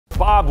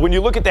Bob, when you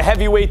look at the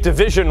heavyweight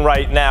division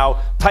right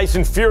now,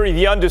 Tyson Fury,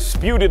 the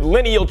undisputed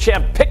lineal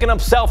champ, picking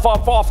himself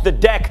up off the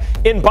deck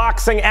in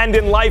boxing and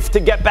in life to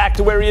get back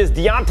to where he is.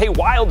 Deontay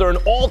Wilder, an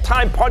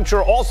all-time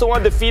puncher, also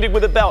undefeated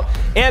with a belt.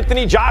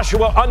 Anthony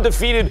Joshua,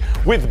 undefeated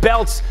with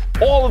belts.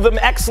 All of them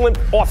excellent,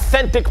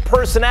 authentic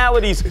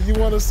personalities. You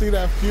want to see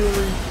that Fury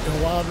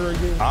and Wilder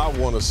again? I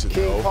want to see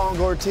King Kong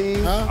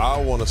Ortiz. Huh?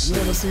 I want to see. You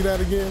want to see that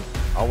again?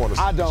 I want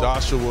to see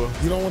Joshua.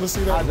 You don't want to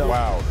see that again?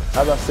 Wilder.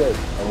 As I said,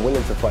 I'm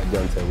willing to fight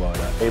Deontay Wilder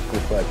April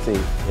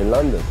 13th in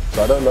London.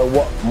 So I don't know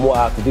what more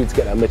I have to do to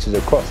get that message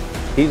across.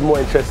 He's more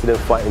interested in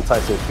fighting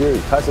Tyson Fury.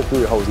 Tyson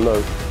Fury holds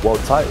no world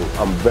title.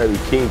 I'm very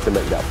keen to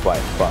make that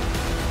fight, but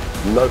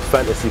no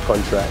fantasy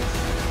contracts,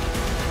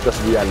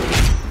 just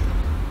reality.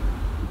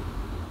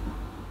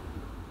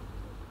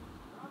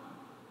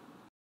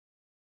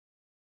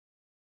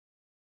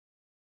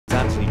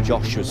 Anthony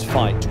Joshua's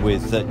fight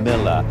with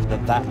Miller,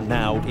 that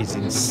now is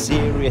in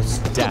serious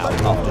doubt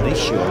after an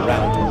issue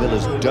around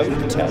Miller's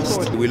dope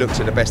test. We looked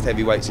at the best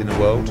heavyweights in the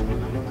world.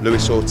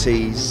 Luis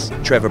Ortiz,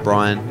 Trevor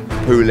Bryan,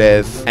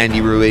 Pulev,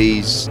 Andy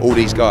Ruiz, all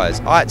these guys.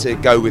 I had to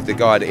go with the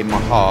guy that in my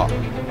heart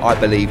I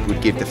believe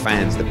would give the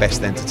fans the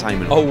best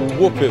entertainment. Oh,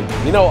 whoop him.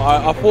 You know,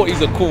 I thought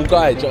he's a cool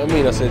guy, do you know what I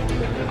mean? I said,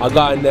 I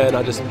got in there and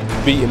I just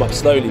beat him up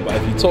slowly, but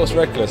if he talks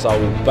reckless, I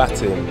will bat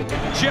him.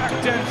 Jack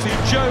Dempsey,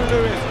 Joe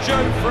Lewis,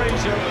 Joe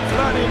Frazier,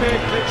 Vladimir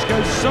Klitschko,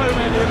 so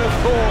many, and of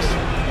course,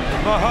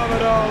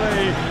 Muhammad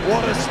Ali.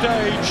 What a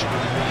stage,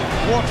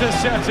 what a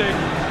setting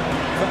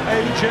for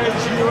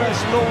AJ's US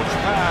launch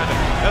pad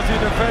as he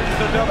defends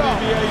the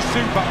WBA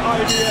Super,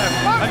 IBF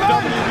and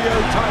WBO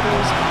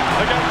titles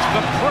against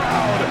the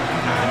proud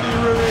Andy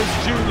Ruiz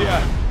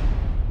Jr.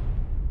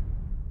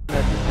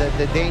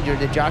 The danger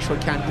that Joshua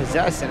can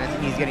possess, and I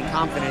think he's getting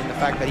confident in the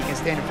fact that he can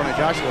stand in front of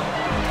Joshua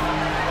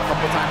a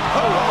couple of times.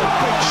 Oh,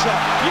 big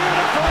shot.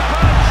 Beautiful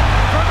punch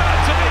from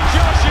Anthony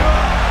Joshua.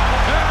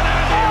 And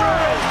Andy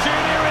Ruiz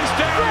Jr. is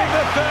down in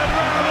the third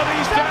round, and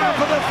he's down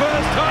for the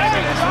first time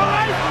in his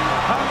life.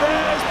 And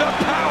there's the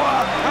power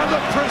and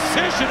the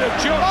precision of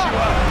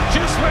Joshua,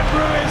 just when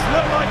Ruiz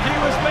looked like he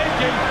was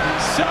making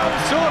some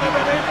sort of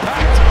an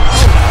impact.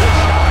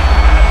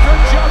 And for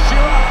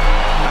Joshua,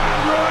 and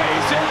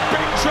Ruiz in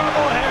big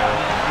trouble here.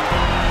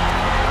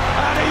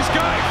 And he's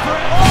going for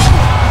it.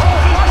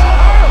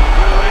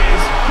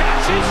 Ruiz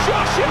catches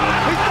Joshua.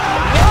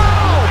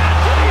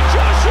 Anthony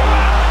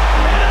Joshua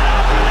in an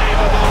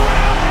unbelievable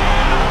round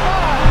here.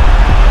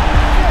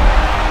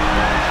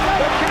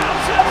 The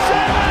count's at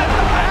 7.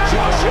 And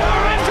Joshua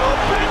is up.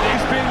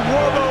 He's been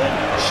wobbled,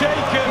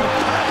 shaken,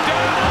 and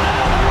down.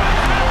 Another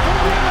right hand for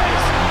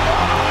Ruiz.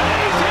 Oh, and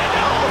he's in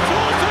all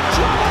sorts of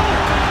trouble.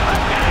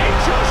 Again,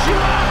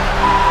 Joshua.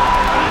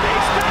 And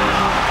he's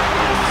down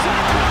for the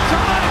second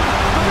time.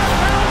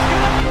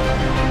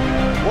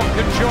 What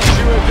can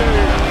Joshua do?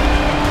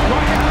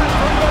 Right hand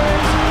from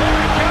Ruiz. There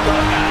it comes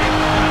again.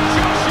 And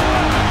Joshua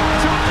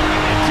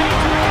tumbling and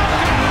teetering it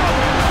down.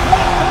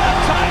 For the third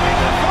time in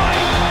the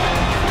fight.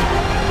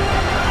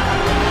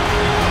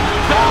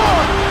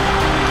 Down.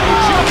 He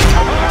just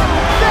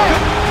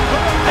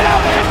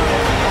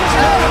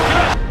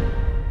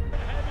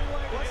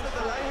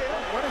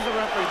What is the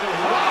referee doing?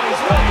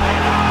 He's laying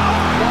it up.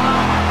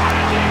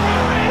 Andy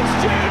Ruiz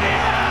Jr.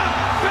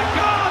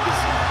 becomes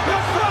the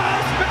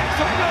first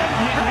Mexican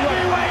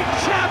heavyweight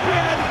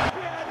champion.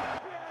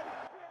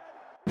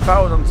 If I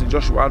was Anthony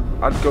Joshua,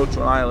 I'd go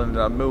to an island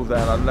and I'd move there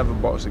and I'd never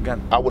box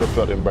again. I would have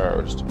felt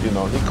embarrassed. You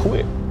know, he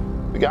quit.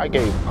 The guy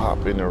gave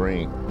up in the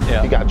ring.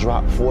 Yeah. He got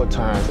dropped 4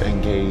 times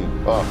and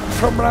gave up.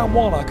 From round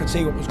 1, I could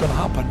see what was going to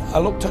happen. I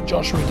looked at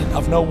Joshua, he didn't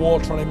have no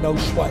water on him, no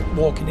sweat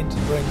walking into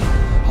the ring.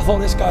 I thought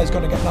this guy's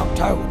going to get knocked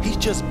out. He's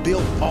just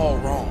built all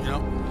wrong.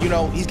 You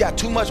know, he's got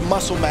too much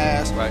muscle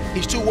mass. Right.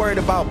 He's too worried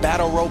about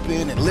battle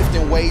roping and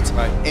lifting weights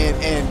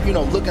and you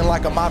know, looking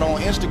like a model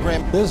on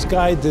Instagram. This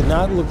guy did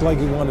not look like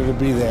he wanted to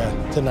be there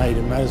tonight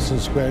in Madison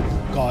Square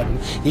Garden.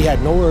 He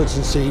had no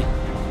urgency.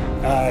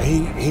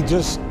 He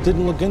just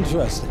didn't look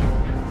interested.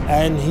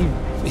 And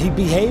he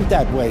behaved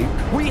that way.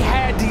 We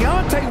had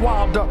Deontay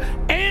Wilder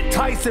and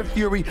Tyson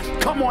Fury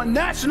come on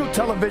national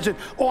television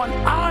on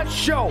our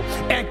show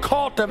and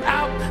called him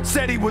out,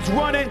 said he was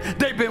running,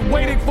 they've been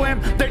waiting for him,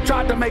 they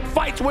tried to make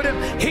fights with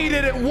him, he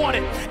didn't want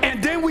it.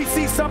 And then we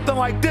see something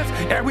like this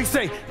and we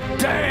say,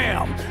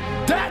 damn,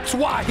 that's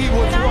why he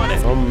was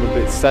running. I'm a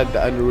bit sad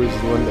that Andy Ruiz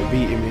is the one that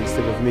beat him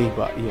instead of me,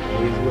 but you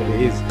know, it is what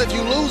it is. If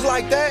you lose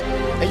like that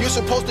and you're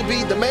supposed to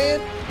be the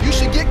man, you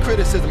should get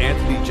criticism.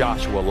 Anthony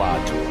Joshua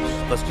lied to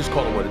us. Let's just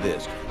call it what it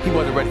is. He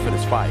wasn't ready for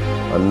this fight.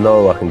 I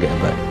know I can get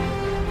back.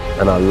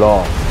 And I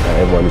laugh at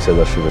everyone who says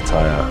I should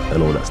retire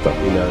and all that stuff.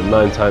 You know,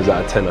 9 times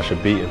out of 10 I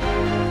should beat him.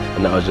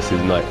 And that was just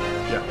his night.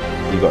 Yeah.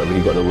 He got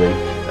the win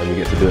and we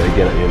get to do it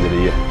again at the end of the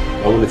year.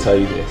 I want to tell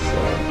you this,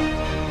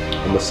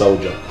 I'm a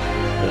soldier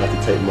and I have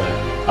to take my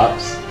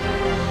ups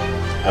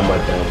and my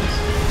downs.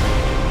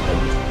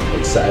 And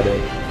on Saturday,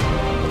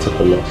 I took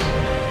a loss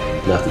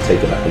and I have to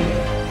take it back on me.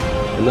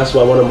 And that's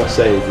why one of my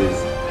sayings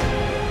is,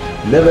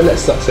 never let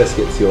success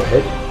get to your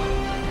head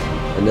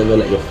and never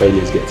let your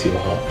failures get to your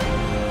heart.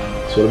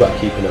 It's all about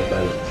keeping a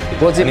balance.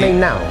 What does it mean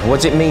now? What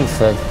does it mean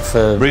for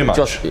rematch?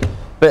 Joshua?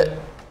 But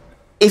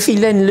if he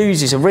then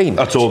loses a rematch,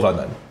 that's over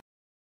then.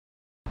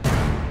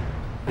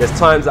 There's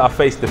times that I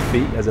faced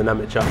defeat as an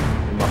amateur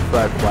in my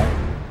third fight.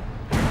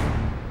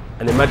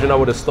 And imagine I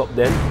would have stopped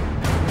then,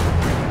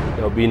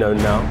 there would be no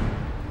now.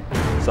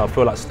 So I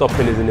feel like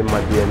stopping isn't in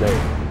my DNA.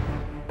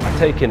 I've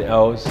taken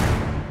L's,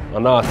 I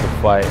know how to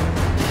fight,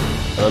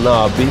 and I know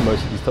how I beat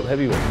most of these top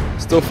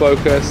heavyweights. Still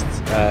focused,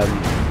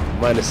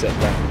 minor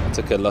setback. I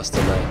took a loss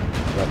tonight,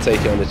 and I take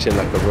it on the chin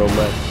like a real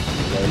man.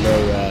 No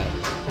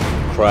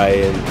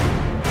crying,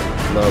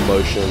 no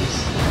emotions.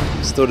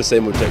 Still the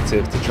same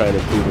objective, to try and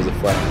improve as a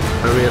fighter.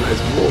 I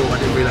realised more, I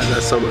didn't realise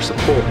there's so much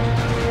support.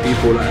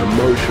 People like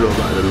emotional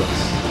about the loss.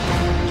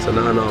 So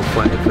now I know I'm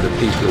fighting for the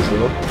people as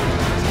well.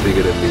 It's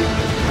bigger than me.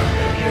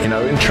 You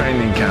know, in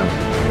training camp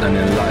and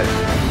in life,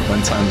 when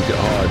times get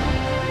hard,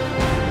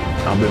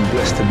 I've been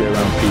blessed to be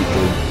around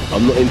people.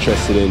 I'm not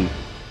interested in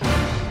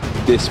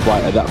this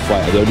fighter, that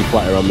fighter. The only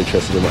fighter I'm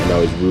interested in right now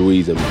is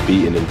Ruiz, and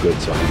beating him good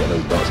so I can get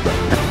them belts back.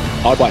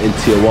 I'd fight in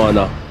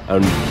Tijuana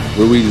and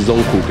Ruiz's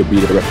uncle could be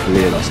the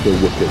referee and I still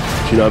whip it.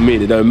 Do you know what I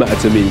mean? It don't matter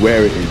to me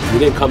where it is. We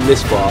didn't come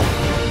this far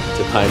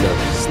to kind of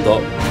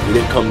stop. We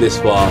didn't come this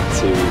far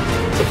to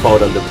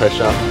fold under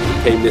pressure.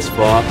 We came this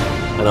far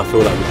and I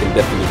feel like we can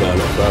definitely go a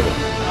lot further.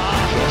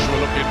 Joshua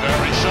looking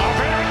very sharp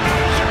here.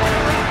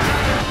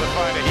 The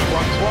fighter he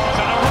once was,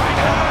 and a right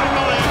hand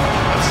on him,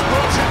 and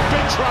Sports in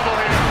big trouble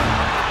here.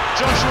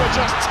 Joshua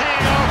just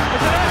teeing off.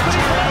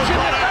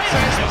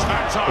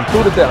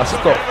 Until the day I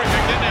stop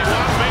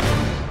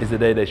is the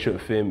day they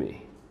shouldn't fear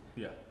me.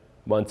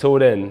 But until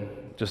then,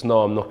 just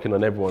know I'm knocking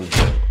on everyone's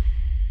door.